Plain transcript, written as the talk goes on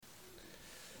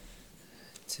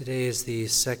Today is the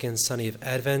second Sunday of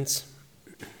Advent.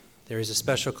 There is a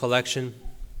special collection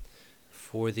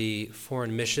for the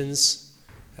foreign missions,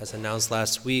 as announced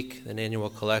last week, an annual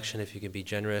collection, if you could be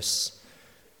generous,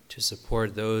 to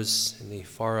support those in the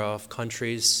far-off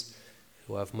countries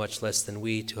who have much less than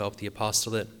we to help the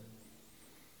apostolate.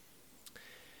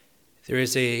 There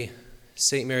is a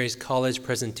St. Mary's College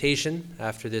presentation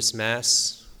after this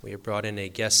Mass. We have brought in a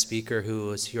guest speaker who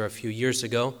was here a few years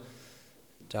ago,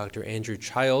 Dr. Andrew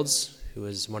Childs, who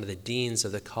is one of the deans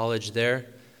of the college there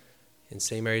in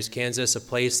St. Mary's, Kansas, a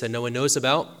place that no one knows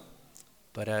about.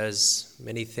 But as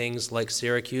many things like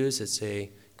Syracuse, it's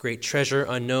a great treasure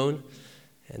unknown,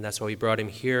 and that's why we brought him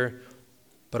here.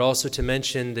 But also to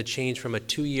mention the change from a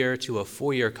 2-year to a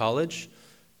 4-year college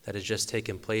that has just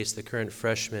taken place. The current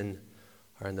freshmen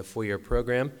are in the 4-year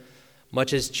program.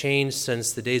 Much has changed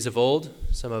since the days of old.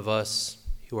 Some of us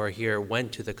who are here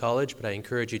went to the college, but I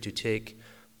encourage you to take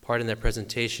part in that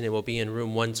presentation. It will be in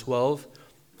room 112,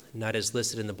 not as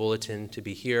listed in the bulletin to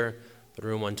be here, but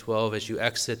room 112. As you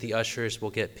exit, the ushers will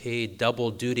get paid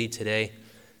double duty today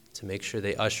to make sure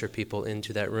they usher people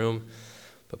into that room.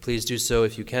 But please do so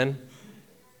if you can,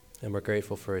 and we're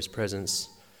grateful for his presence.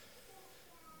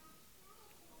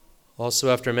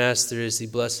 Also after Mass, there is the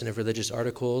blessing of religious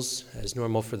articles, as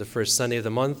normal for the first Sunday of the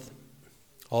month.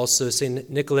 Also, St.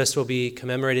 Nicholas will be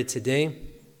commemorated today.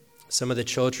 Some of the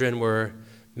children were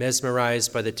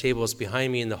mesmerized by the tables behind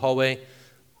me in the hallway,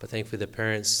 but thankfully the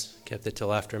parents kept it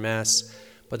till after Mass.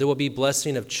 But there will be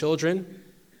blessing of children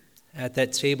at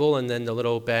that table, and then the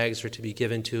little bags are to be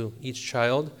given to each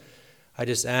child. I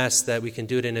just ask that we can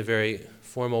do it in a very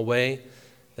formal way,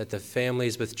 that the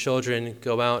families with children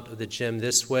go out of the gym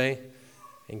this way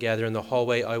and gather in the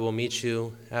hallway. I will meet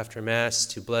you after Mass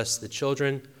to bless the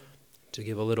children, to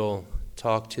give a little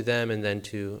talk to them, and then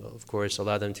to, of course,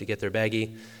 allow them to get their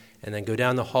baggie, and then go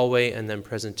down the hallway, and then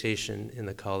presentation in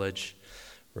the college,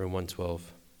 room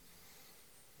 112.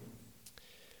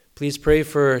 Please pray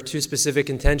for 2 specific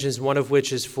intentions, one of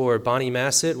which is for Bonnie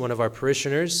Massett, one of our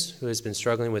parishioners who has been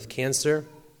struggling with cancer.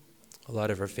 A lot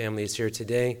of her family is here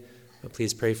today, but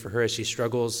please pray for her as she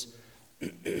struggles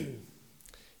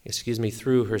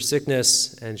through her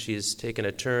sickness, and she's taken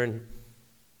a turn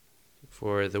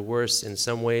for the worse in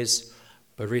some ways,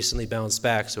 but recently bounced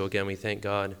back. So again, we thank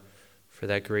God for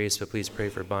that grace, but please pray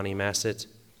for Bonnie Massett.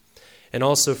 And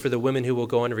also for the women who will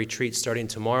go on retreat starting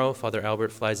tomorrow. Father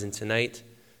Albert flies in tonight,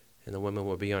 and the women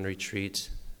will be on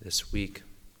retreat this week.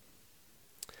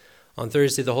 On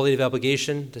Thursday, the Holy Day of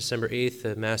Obligation, December 8th,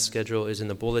 the Mass schedule is in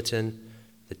the bulletin,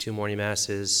 the 2 morning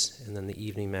Masses, and then the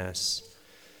evening Mass.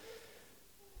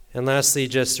 And lastly,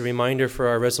 just a reminder for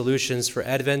our resolutions for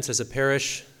Advent as a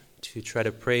parish, to try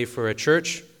to pray for a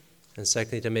church, and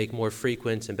secondly, to make more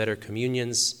frequent and better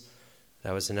communions.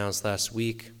 That was announced last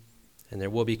week, and there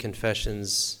will be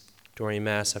confessions during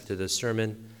Mass after the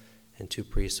sermon, and 2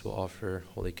 priests will offer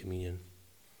Holy Communion.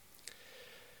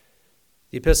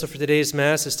 The epistle for today's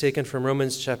Mass is taken from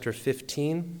Romans chapter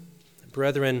 15.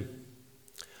 Brethren,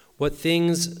 what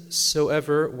things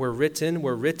soever were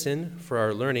written for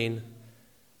our learning,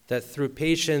 that through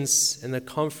patience and the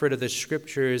comfort of the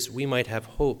Scriptures we might have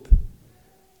hope.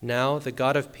 Now the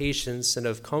God of patience and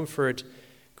of comfort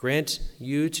grant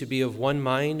you to be of one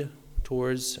mind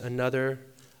towards another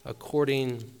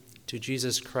according to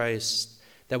Jesus Christ,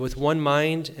 that with one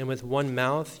mind and with one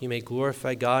mouth you may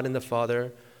glorify God and the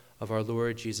Father of our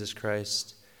Lord Jesus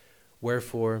Christ.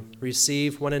 Wherefore,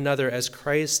 receive one another as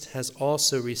Christ has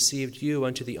also received you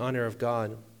unto the honor of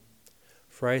God.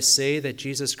 For I say that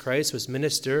Jesus Christ was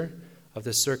minister of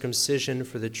the circumcision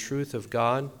for the truth of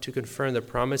God, to confirm the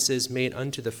promises made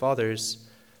unto the fathers,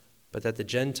 but that the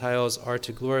Gentiles are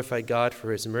to glorify God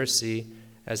for his mercy,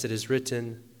 as it is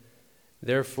written,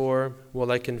 Therefore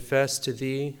will I confess to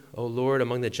thee, O Lord,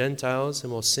 among the Gentiles,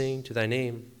 and will sing to thy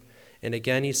name. And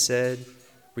again he said,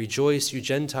 Rejoice, you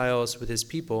Gentiles, with his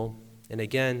people. And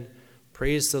again,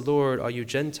 Praise the Lord, all you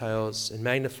Gentiles, and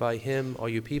magnify him, all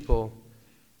you people.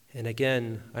 And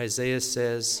again, Isaiah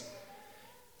says,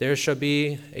 There shall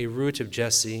be a root of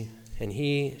Jesse, and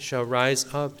he shall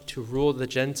rise up to rule the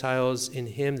Gentiles. In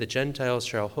him the Gentiles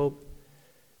shall hope.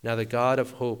 Now the God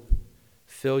of hope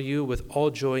fill you with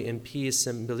all joy and peace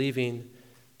in believing,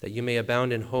 that you may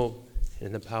abound in hope and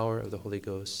in the power of the Holy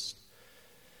Ghost.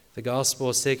 The Gospel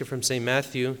is taken from St.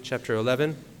 Matthew, chapter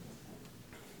 11.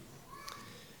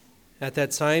 At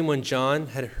that time when John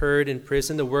had heard in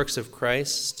prison the works of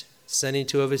Christ, sending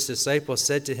 2 of his disciples,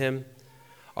 said to him,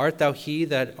 Art thou he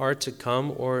that art to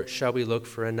come, or shall we look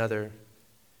for another?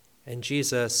 And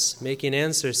Jesus, making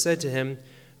answer, said to him,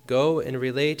 Go and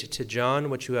relate to John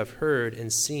what you have heard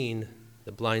and seen.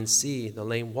 The blind see, the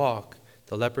lame walk,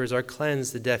 The lepers are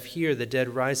cleansed, the deaf hear, the dead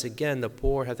rise again, the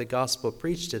poor have the gospel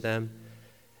preached to them,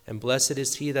 and blessed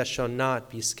is he that shall not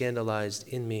be scandalized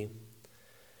in me."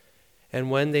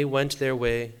 And when they went their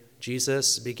way,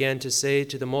 Jesus began to say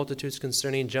to the multitudes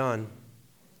concerning John,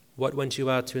 "What went you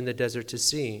out to in the desert to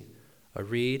see? A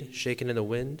reed shaken in the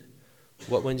wind?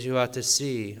 What went you out to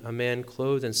see? A man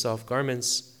clothed in soft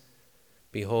garments?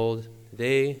 Behold,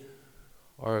 they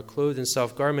are clothed in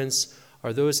soft garments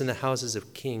are those in the houses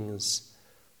of kings.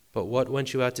 But what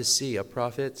went you out to see? A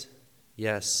prophet?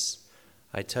 Yes,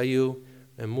 I tell you,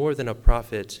 and more than a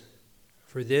prophet.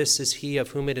 For this is he of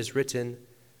whom it is written,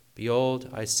 Behold,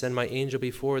 I send my angel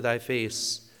before thy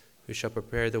face, who shall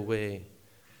prepare the way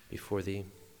before thee."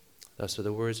 Thus are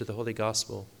the words of the Holy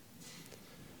Gospel.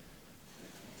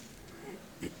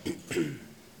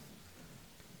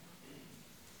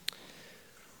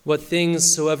 What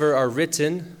things soever are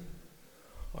written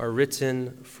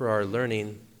for our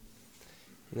learning.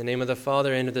 In the name of the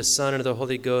Father, and of the Son, and of the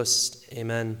Holy Ghost.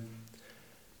 Amen.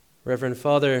 Reverend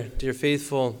Father, dear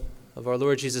faithful of our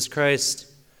Lord Jesus Christ,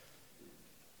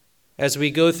 as we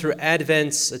go through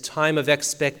Advent, a time of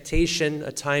expectation,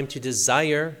 a time to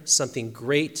desire something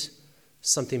great,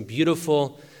 something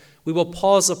beautiful, we will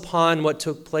pause upon what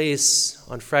took place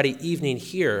on Friday evening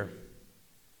here.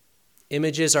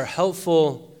 Images are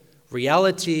helpful,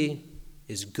 reality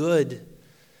is good,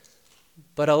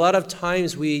 but a lot of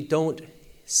times we don't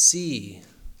see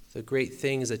the great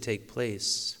things that take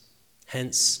place.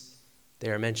 Hence, they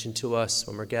are mentioned to us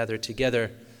when we're gathered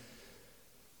together.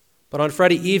 But on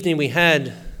Friday evening, we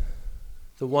had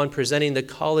the one presenting the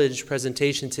college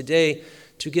presentation today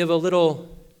to give a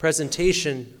little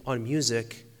presentation on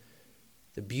music,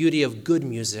 the beauty of good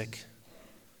music,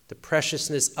 the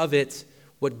preciousness of it,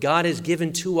 what God has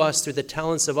given to us through the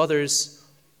talents of others.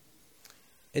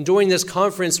 And during this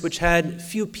conference, which had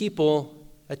few people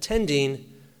attending,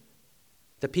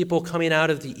 the people coming out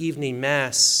of the evening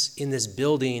mass in this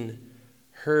building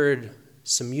heard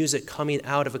some music coming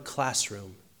out of a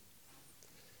classroom.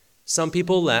 Some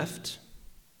people left.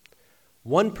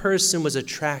 One person was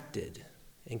attracted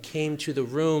and came to the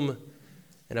room.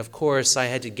 And of course, I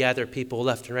had to gather people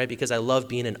left and right because I love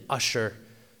being an usher,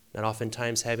 not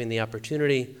oftentimes having the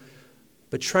opportunity,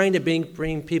 but trying to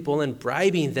bring people in,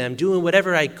 bribing them, doing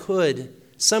whatever I could.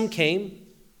 Some came,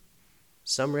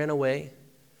 some ran away.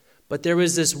 But there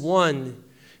was this one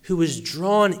who was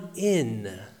drawn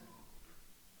in,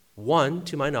 one,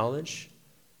 to my knowledge,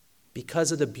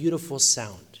 because of the beautiful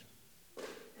sound.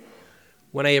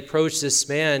 When I approached this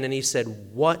man and he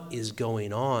said, "What is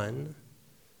going on?"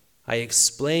 I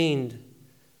explained,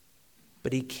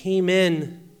 but he came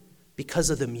in because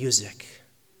of the music.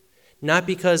 Not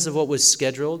because of what was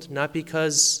scheduled, not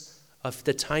because of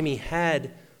the time he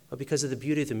had, but because of the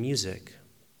beauty of the music.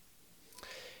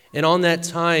 And on that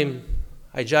time,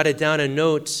 I jotted down a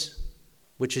note,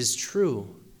 which is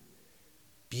true.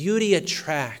 Beauty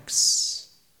attracts,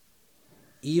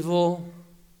 evil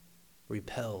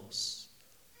repels.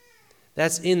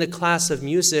 That's in the class of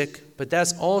music, but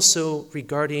that's also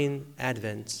regarding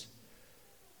Advent.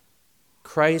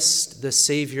 Christ, the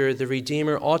Savior, the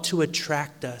Redeemer, ought to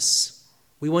attract us.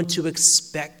 We want to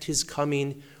expect his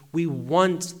coming. We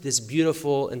want this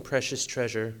beautiful and precious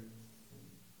treasure.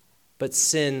 But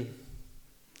sin,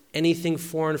 anything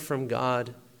foreign from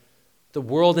God, the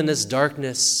world in its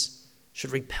darkness,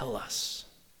 should repel us.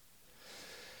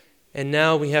 And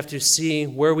now we have to see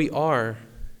where we are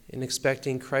in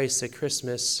expecting Christ at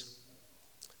Christmas.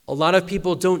 A lot of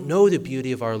people don't know the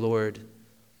beauty of our Lord.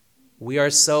 We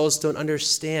ourselves don't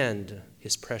understand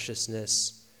his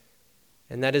preciousness.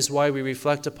 And that is why we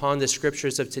reflect upon the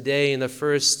scriptures of today. In the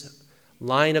first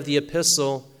line of the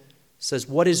epistle says,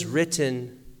 "What is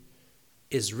written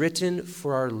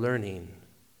for our learning."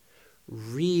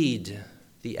 Read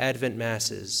the Advent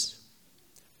Masses.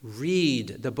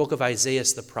 Read the book of Isaiah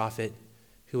the prophet,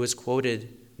 who is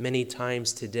quoted many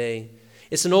times today.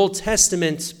 It's an Old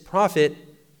Testament prophet.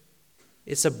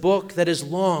 It's a book that is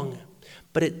long,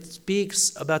 but it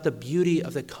speaks about the beauty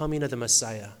of the coming of the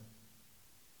Messiah.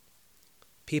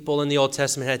 People in the Old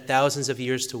Testament had thousands of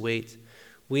years to wait.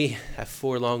 We have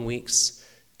 4 long weeks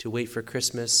to wait for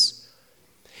Christmas.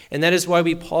 And that is why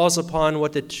we pause upon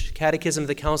what the Catechism of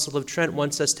the Council of Trent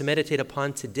wants us to meditate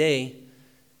upon today,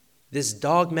 this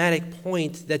dogmatic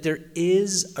point that there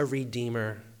is a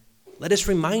Redeemer. Let us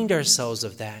remind ourselves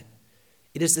of that.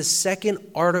 It is the second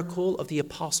article of the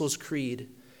Apostles' Creed.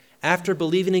 After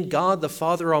believing in God, the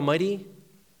Father Almighty,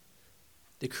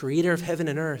 the creator of heaven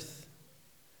and earth,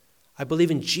 I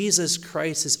believe in Jesus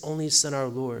Christ, his only Son, our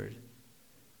Lord.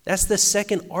 That's the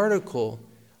second article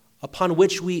upon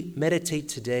which we meditate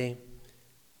today.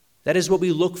 That is what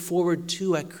we look forward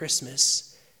to at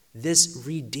Christmas. This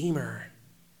Redeemer,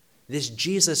 this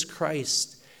Jesus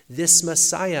Christ, this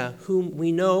Messiah, whom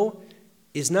we know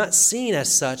is not seen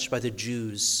as such by the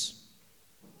Jews,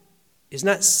 is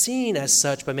not seen as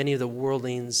such by many of the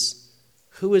worldlings.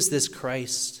 Who is this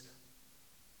Christ?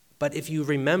 But if you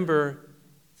remember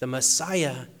the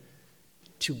Messiah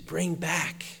to bring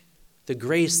back the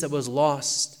grace that was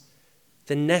lost,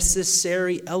 the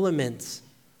necessary element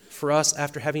for us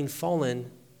after having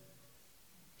fallen,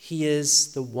 he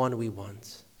is the one we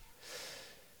want.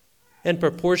 And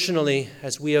proportionally,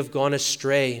 as we have gone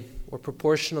astray, or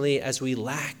proportionally as we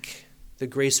lack the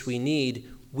grace we need,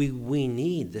 we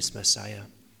need this Messiah.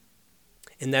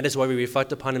 And that is why we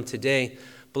reflect upon him today.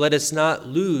 But let us not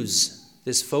lose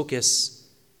this focus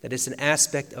that it's an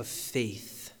aspect of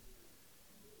faith.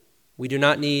 We do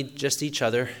not need just each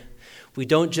other. We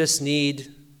don't just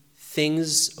need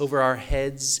things over our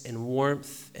heads and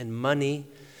warmth and money.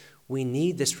 We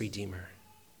need this Redeemer.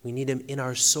 We need him in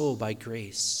our soul by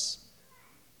grace.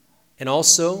 And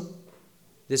also,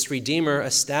 this Redeemer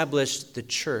established the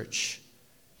church.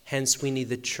 Hence, we need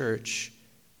the church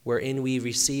wherein we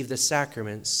receive the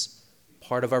sacraments,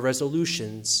 part of our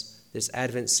resolutions this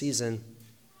Advent season.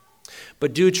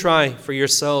 But do try for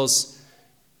yourselves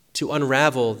to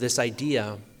unravel this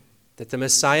idea that the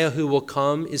Messiah who will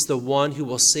come is the one who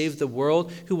will save the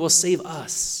world, who will save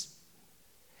us.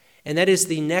 And that is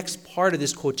the next part of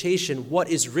this quotation. What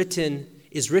is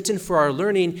written for our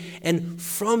learning, and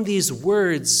from these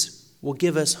words will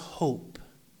give us hope.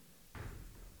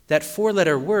 That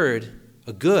four-letter word,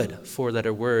 a good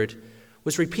four-letter word,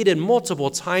 was repeated multiple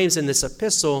times in this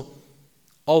epistle,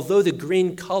 although the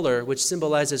green color, which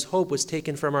symbolizes hope, was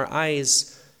taken from our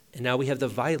eyes, and now we have the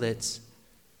violet.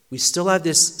 We still have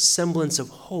this semblance of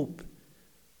hope.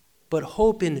 But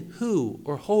hope in who,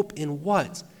 or hope in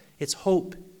what? It's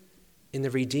hope in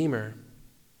the Redeemer.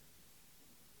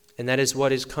 And that is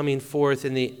what is coming forth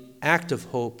in the act of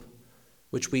hope,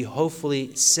 which we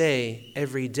hopefully say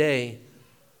every day.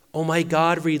 Oh my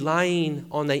God, relying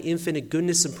on thy infinite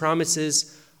goodness and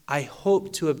promises, I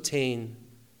hope to obtain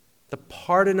the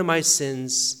pardon of my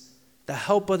sins, the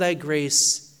help of thy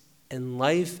grace, and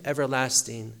life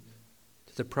everlasting,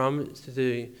 to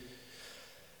the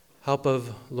help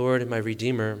of Lord and my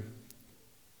Redeemer.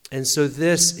 And so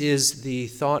this is the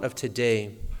thought of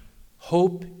today.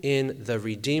 Hope in the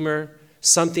Redeemer,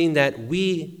 something that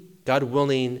we, God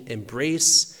willing,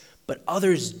 embrace, but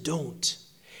others don't.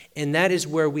 And that is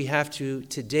where we have to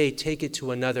today take it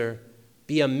to another,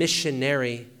 be a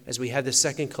missionary, as we have the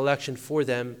second collection for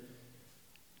them,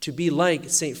 to be like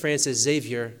St. Francis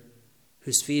Xavier,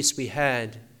 whose feast we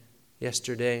had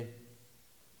yesterday.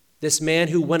 This man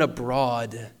who went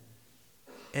abroad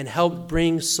and helped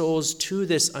bring souls to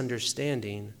this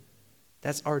understanding.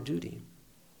 That's our duty.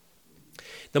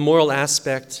 The moral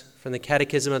aspect from the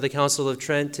Catechism of the Council of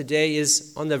Trent today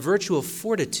is on the virtue of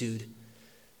fortitude.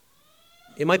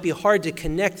 It might be hard to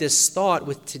connect this thought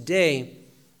with today.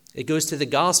 It goes to the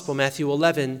Gospel, Matthew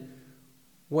 11,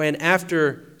 when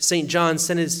after St. John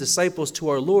sent his disciples to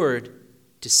our Lord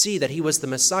to see that he was the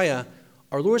Messiah,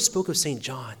 our Lord spoke of St.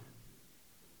 John.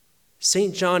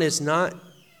 St. John is not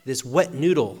this wet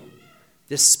noodle,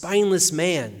 this spineless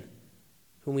man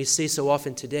whom we see so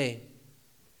often today.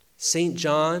 St.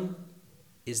 John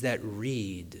is that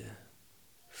reed,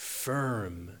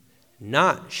 firm,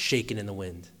 not shaken in the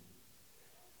wind.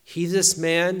 He's this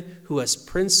man who has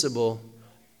principle,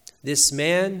 this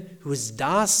man who is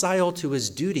docile to his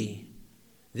duty,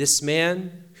 this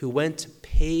man who went to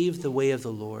pave the way of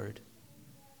the Lord.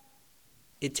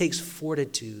 It takes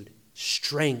fortitude,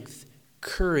 strength,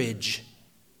 courage,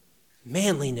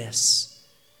 manliness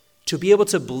to be able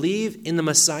to believe in the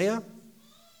Messiah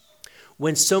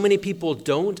when so many people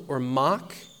don't, or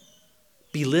mock,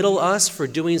 belittle us for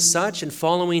doing such and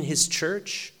following his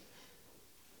church.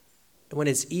 When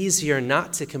it's easier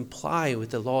not to comply with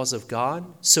the laws of God,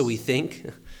 so we think,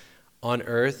 on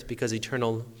earth, because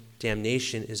eternal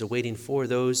damnation is awaiting for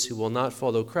those who will not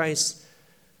follow Christ.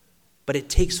 But it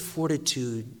takes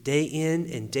fortitude day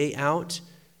in and day out.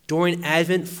 During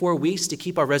Advent, 4 weeks to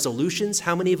keep our resolutions.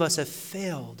 How many of us have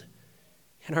failed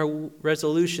in our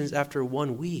resolutions after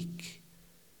 1 week?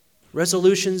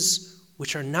 Resolutions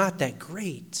which are not that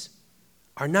great,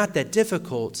 are not that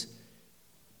difficult,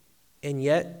 and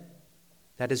yet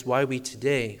that is why we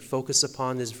today focus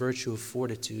upon this virtue of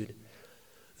fortitude.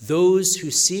 Those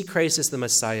who see Christ as the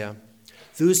Messiah,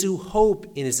 those who hope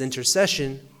in his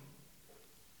intercession,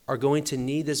 are going to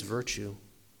need this virtue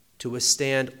to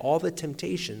withstand all the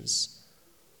temptations,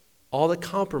 all the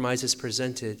compromises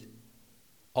presented,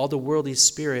 all the worldly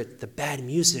spirit, the bad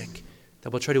music,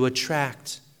 that will try to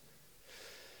attract.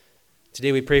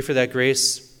 Today we pray for that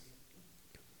grace,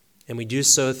 and we do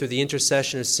so through the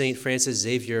intercession of St. Francis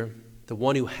Xavier, the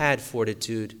one who had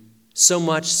fortitude, so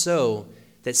much so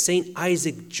that St.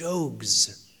 Isaac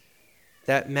Jogues,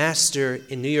 that master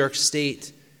in New York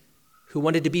State who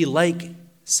wanted to be like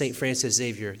St. Francis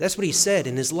Xavier, that's what he said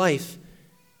in his life.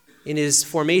 In his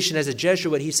formation as a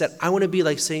Jesuit, he said, I want to be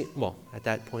like at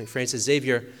that point, Francis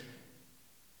Xavier.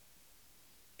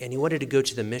 And he wanted to go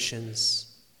to the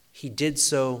missions. He did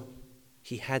so.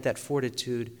 He had that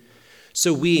fortitude.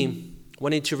 So we,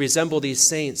 wanting to resemble these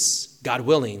saints, God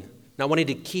willing, not wanting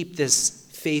to keep this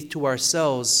faith to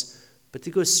ourselves, but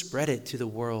to go spread it to the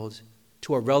world,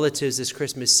 to our relatives this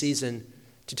Christmas season,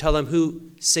 to tell them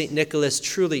who St. Nicholas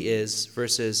truly is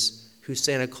versus who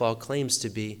Santa Claus claims to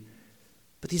be.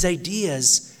 But these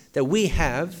ideas that we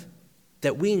have,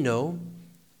 that we know,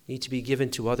 need to be given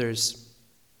to others.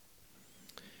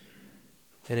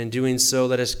 And in doing so,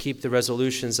 let us keep the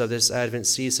resolutions of this Advent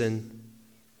season,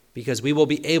 because we will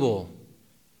be able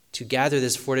to gather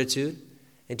this fortitude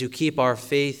and to keep our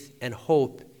faith and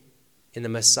hope in the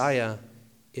Messiah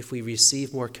if we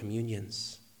receive more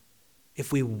communions,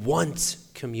 if we want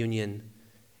communion,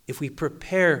 if we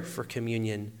prepare for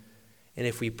communion, and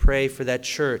if we pray for that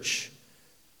church,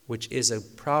 which is a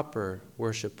proper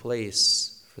worship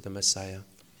place for the Messiah.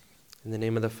 In the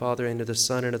name of the Father, and of the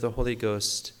Son, and of the Holy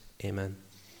Ghost, amen.